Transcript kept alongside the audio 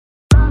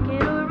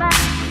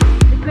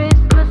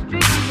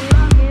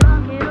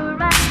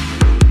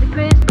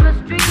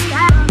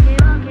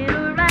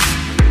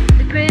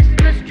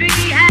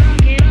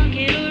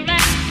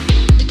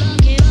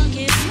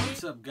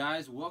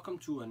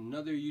to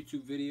another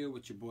YouTube video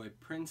with your boy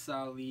Prince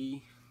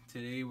Ali.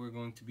 Today we're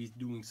going to be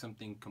doing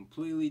something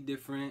completely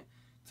different,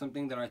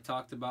 something that I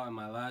talked about in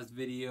my last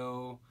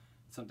video,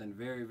 something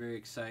very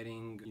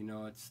exciting. You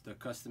know, it's the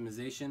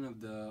customization of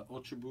the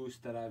Ultra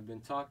Boost that I've been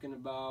talking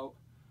about.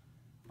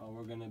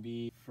 We're gonna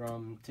be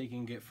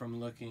taking it from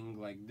looking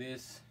like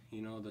this,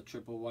 you know, the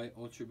triple white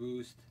Ultra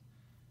Boost,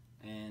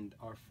 and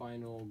our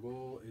final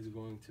goal is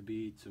going to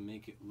be to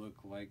make it look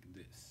like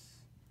this.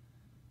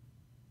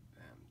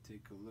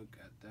 Take a look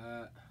at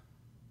that.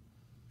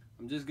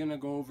 I'm just gonna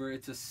go over,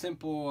 it's a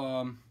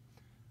simple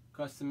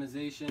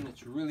customization.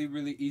 It's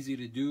really easy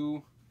to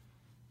do,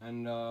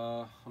 and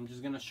I'm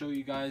just gonna show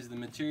you guys the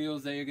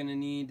materials that you're gonna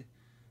need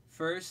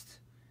first,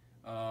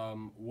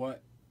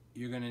 what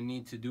you're gonna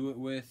need to do it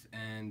with,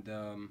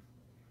 and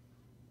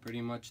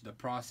pretty much the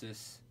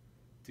process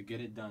to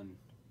get it done.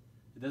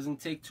 It doesn't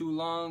take too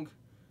long.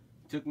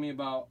 It took me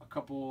about a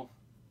couple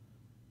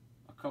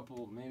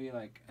maybe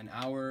like an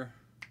hour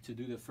to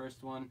do the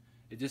first one.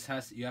 It just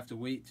you have to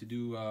wait to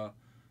do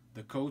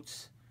the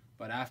coats,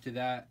 but after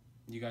that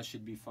you guys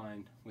should be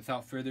fine.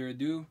 Without further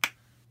ado,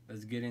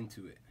 let's get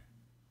into it.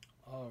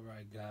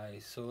 Alright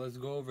guys, so let's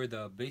go over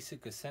the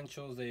basic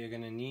essentials that you're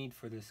gonna need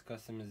for this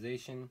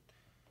customization.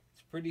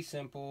 It's pretty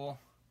simple.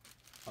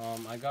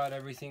 I got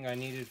everything I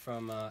needed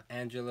from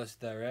Angelus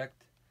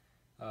Direct.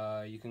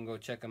 You can go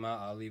check them out.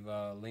 I'll leave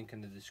a link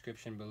in the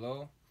description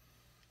below.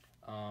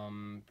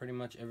 Pretty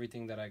much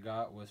everything that I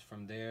got was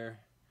from there.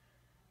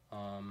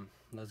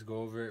 Let's go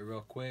over it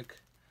real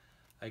quick.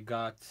 I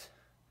got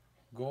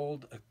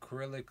gold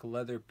acrylic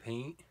leather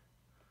paint.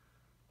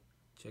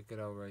 Check it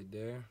out right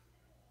there.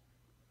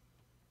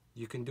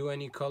 You can do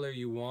any color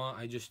you want.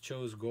 I just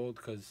chose gold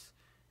because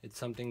it's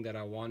something that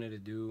I wanted to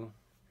do.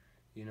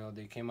 You know,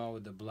 they came out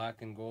with the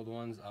black and gold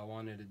ones. I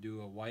wanted to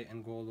do a white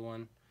and gold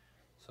one,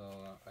 so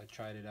I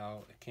tried it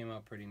out. It came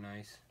out pretty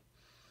nice.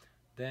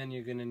 Then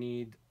you're gonna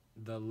need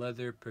the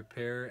leather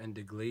prepare and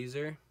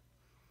deglazer.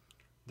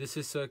 This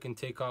is so it can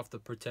take off the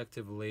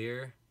protective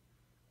layer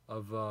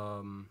of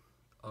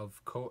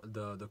coat,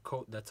 the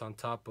coat that's on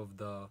top of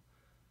the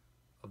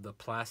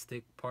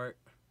plastic part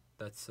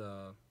that's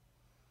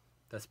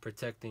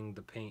protecting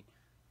the paint.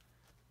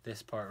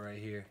 This part right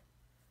here,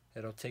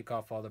 it'll take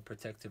off all the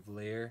protective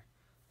layer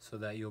so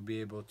that you'll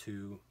be able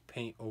to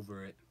paint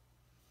over it.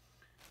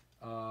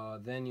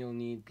 Then you'll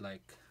need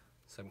like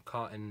some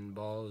cotton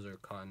balls or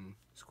cotton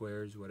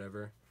squares,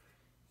 whatever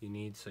you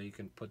need, so you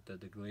can put the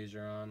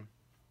deglazer on.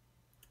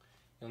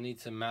 You'll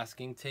need some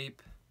masking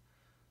tape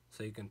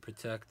so you can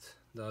protect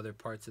the other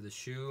parts of the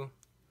shoe.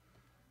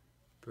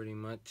 Pretty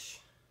much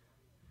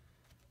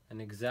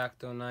an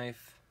X-Acto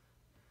knife,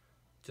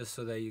 just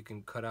so that you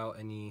can cut out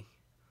any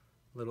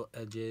little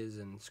edges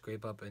and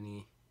scrape up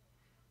any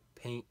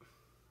paint.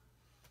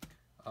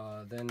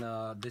 Then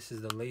this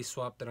is the lace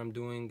swap that I'm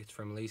doing. It's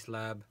from Lace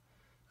Lab.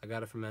 I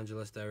got it from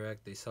Angelus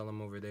Direct. They sell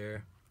them over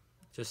there.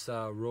 Just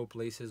rope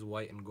laces,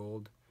 white and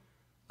gold.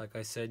 Like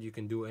I said, you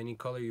can do any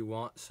color you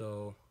want,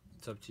 so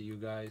it's up to you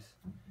guys.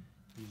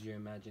 Use your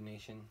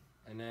imagination.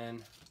 And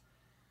then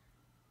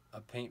a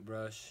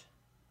paintbrush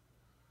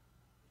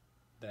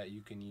that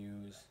you can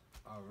use.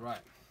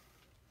 Alright,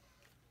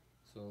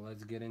 so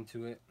let's get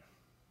into it.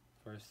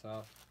 First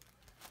off,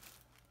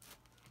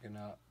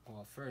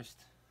 first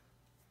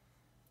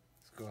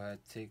let's go ahead,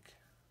 take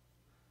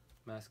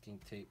masking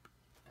tape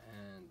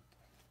and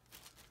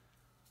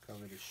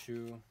cover the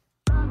shoe.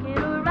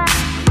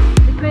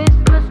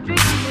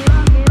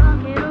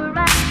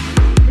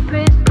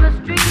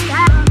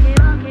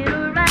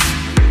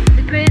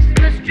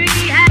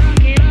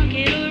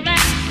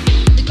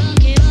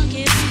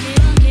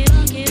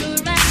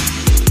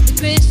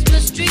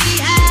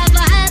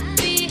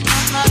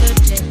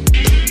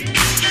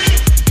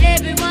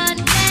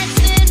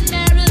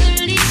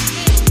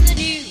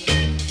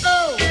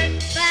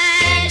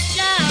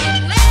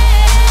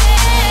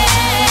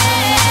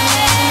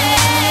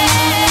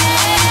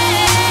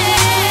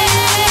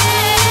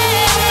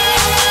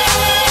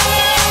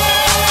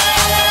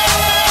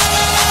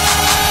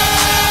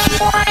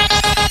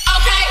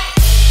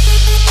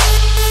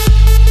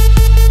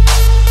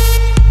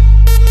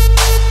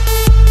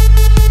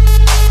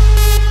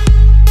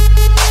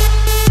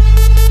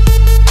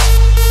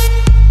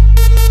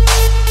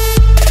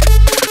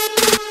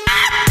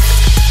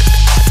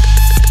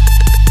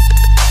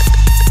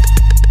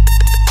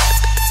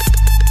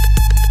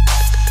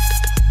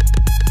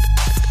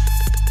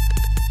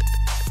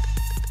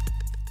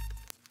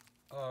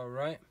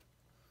 Alright,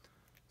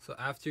 so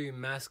after you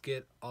mask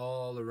it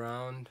all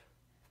around,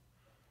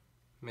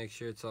 make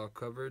sure it's all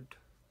covered,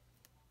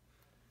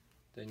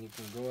 then you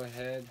can go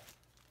ahead,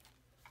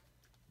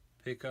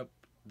 pick up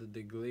the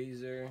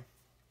deglazer,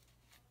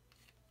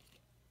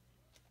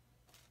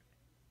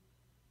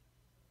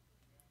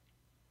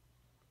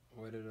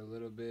 wet it a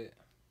little bit,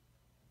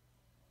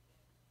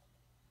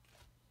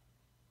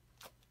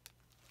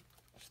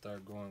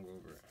 start going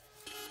over it.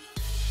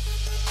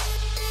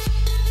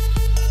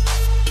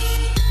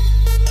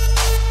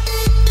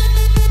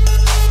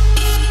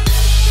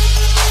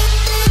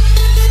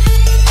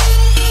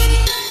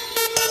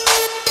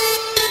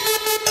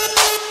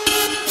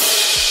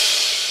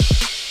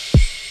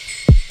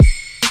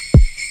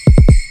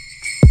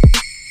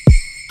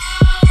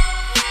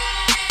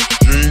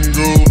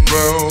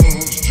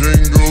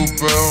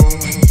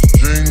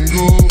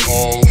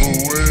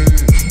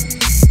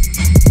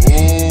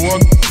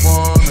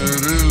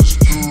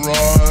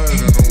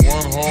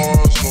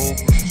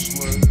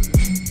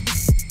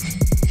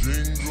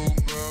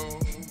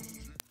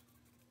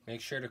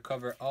 to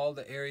cover all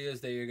the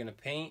areas that you're gonna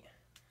paint,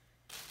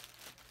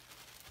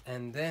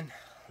 and then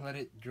let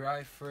it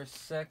dry for a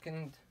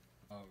second.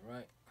 All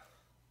right,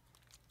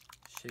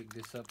 shake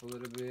this up a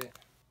little bit.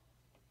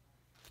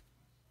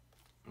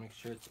 Make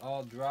sure it's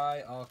all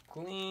dry, all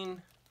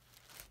clean.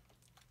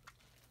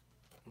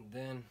 And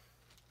then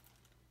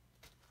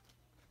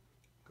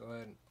go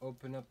ahead and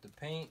open up the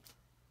paint.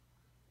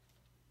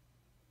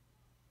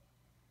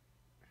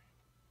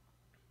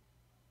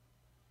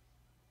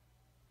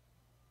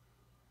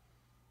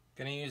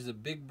 Gonna use the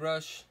big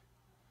brush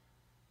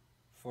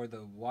for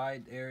the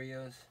wide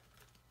areas.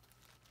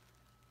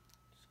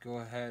 Just go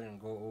ahead and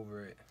go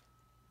over it.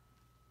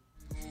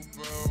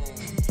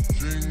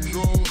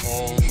 Jingle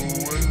all the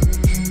way.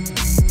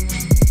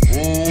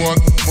 Oh, what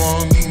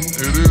fun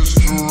it is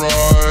to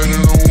ride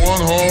in a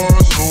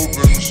one-horse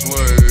open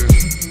sleigh.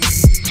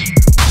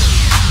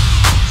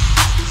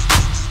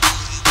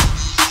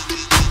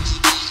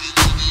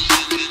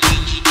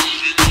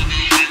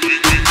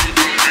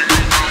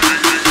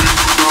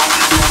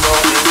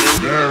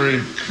 Merry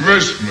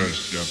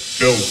Christmas, you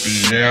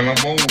filthy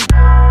animal.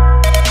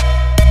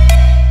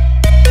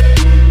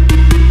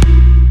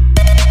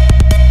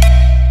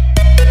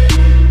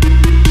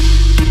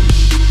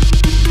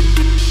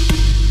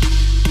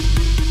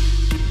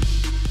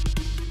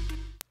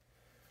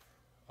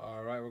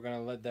 We're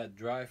gonna let that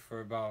dry for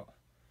about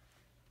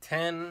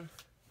 10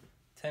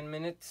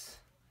 minutes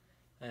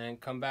and then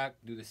come back,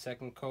 do the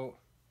second coat.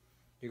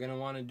 You're gonna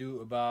want to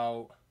do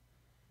about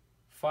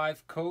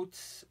 5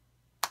 coats,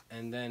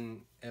 and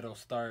then it'll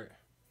start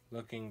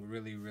looking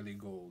really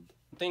gold.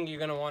 The thing you're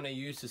gonna want to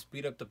use to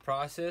speed up the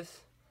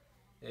process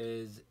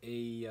is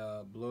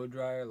a blow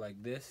dryer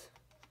like this,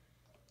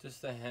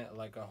 just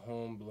like a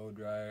home blow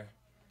dryer.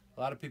 A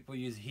lot of people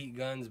use heat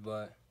guns,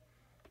 but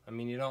I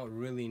mean, you don't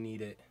really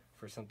need it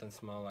for something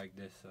small like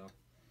this. So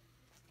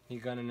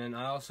heat gun, and then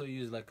I also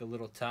use like a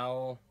little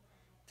towel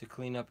to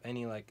clean up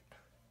any like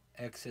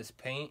excess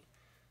paint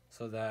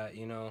so that,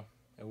 you know,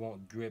 it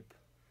won't drip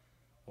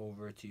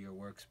over to your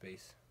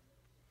workspace.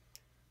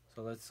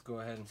 So let's go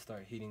ahead and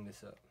start heating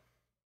this up.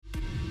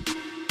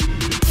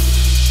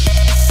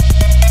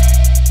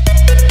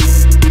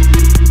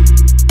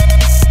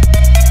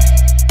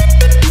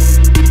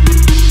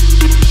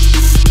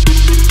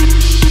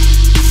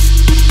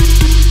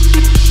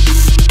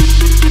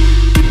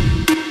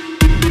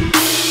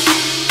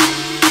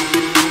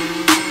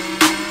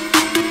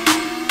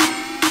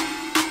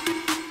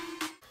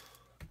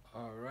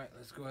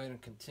 Let's go ahead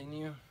and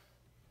continue.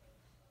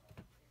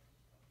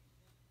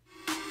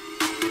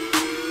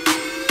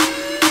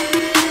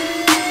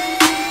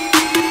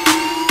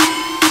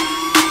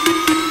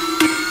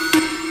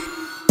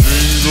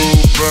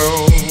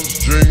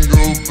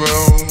 Jingle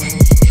bells,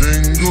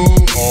 jingle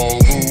all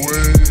the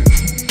way.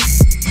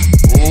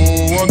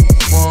 Oh, what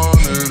fun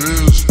it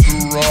is to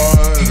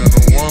ride in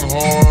a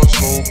one-horse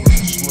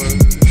open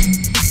sleigh.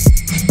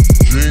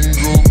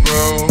 Jingle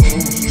bells,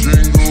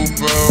 jingle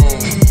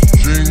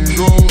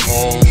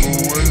all the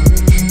way.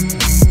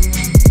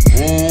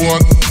 Oh,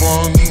 what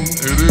fun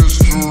it is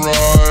to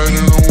ride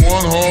in a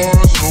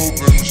one-horse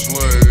open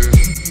sleigh.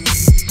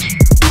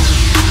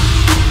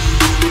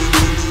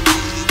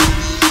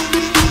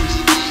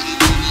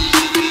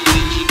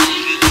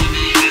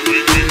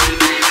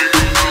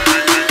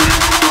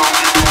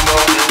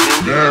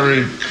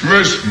 Merry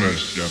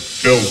Christmas, you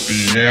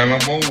filthy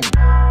animal.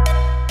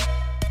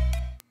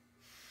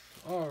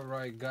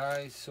 Alright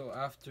guys, so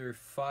after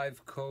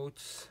 5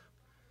 coats,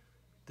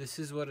 this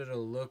is what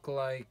it'll look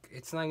like.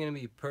 It's not gonna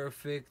be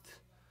perfect,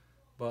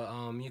 but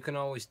you can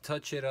always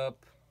touch it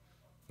up,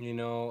 you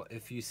know,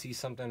 if you see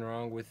something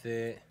wrong with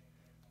it,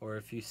 or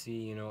if you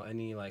see, you know,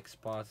 any like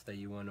spots that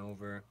you went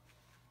over.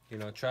 You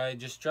know,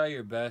 just try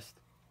your best.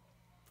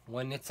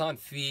 When it's on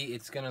feet,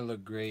 it's gonna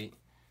look great.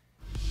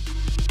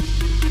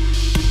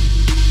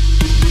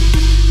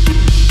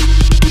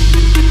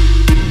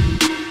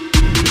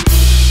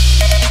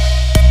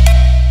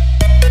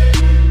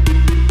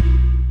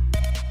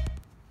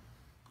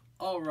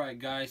 Alright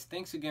guys,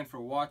 thanks again for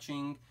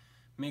watching.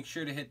 Make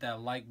sure to hit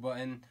that like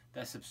button,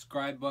 that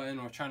subscribe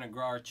button. We're trying to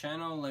grow our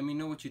channel. Let me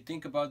know what you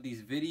think about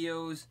these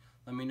videos.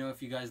 Let me know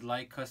if you guys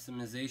like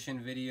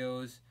customization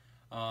videos.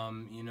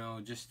 You know,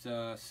 just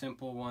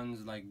simple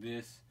ones like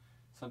this.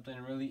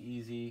 Something really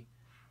easy.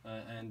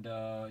 And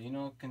you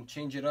know, can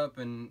change it up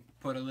and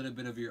put a little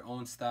bit of your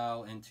own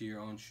style into your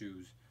own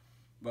shoes.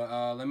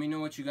 But let me know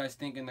what you guys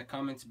think in the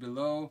comments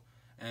below.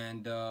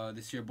 And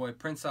this is your boy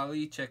Prince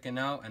Ali checking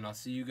out, and I'll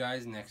see you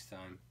guys next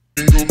time.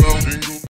 Jingle bell, jingle.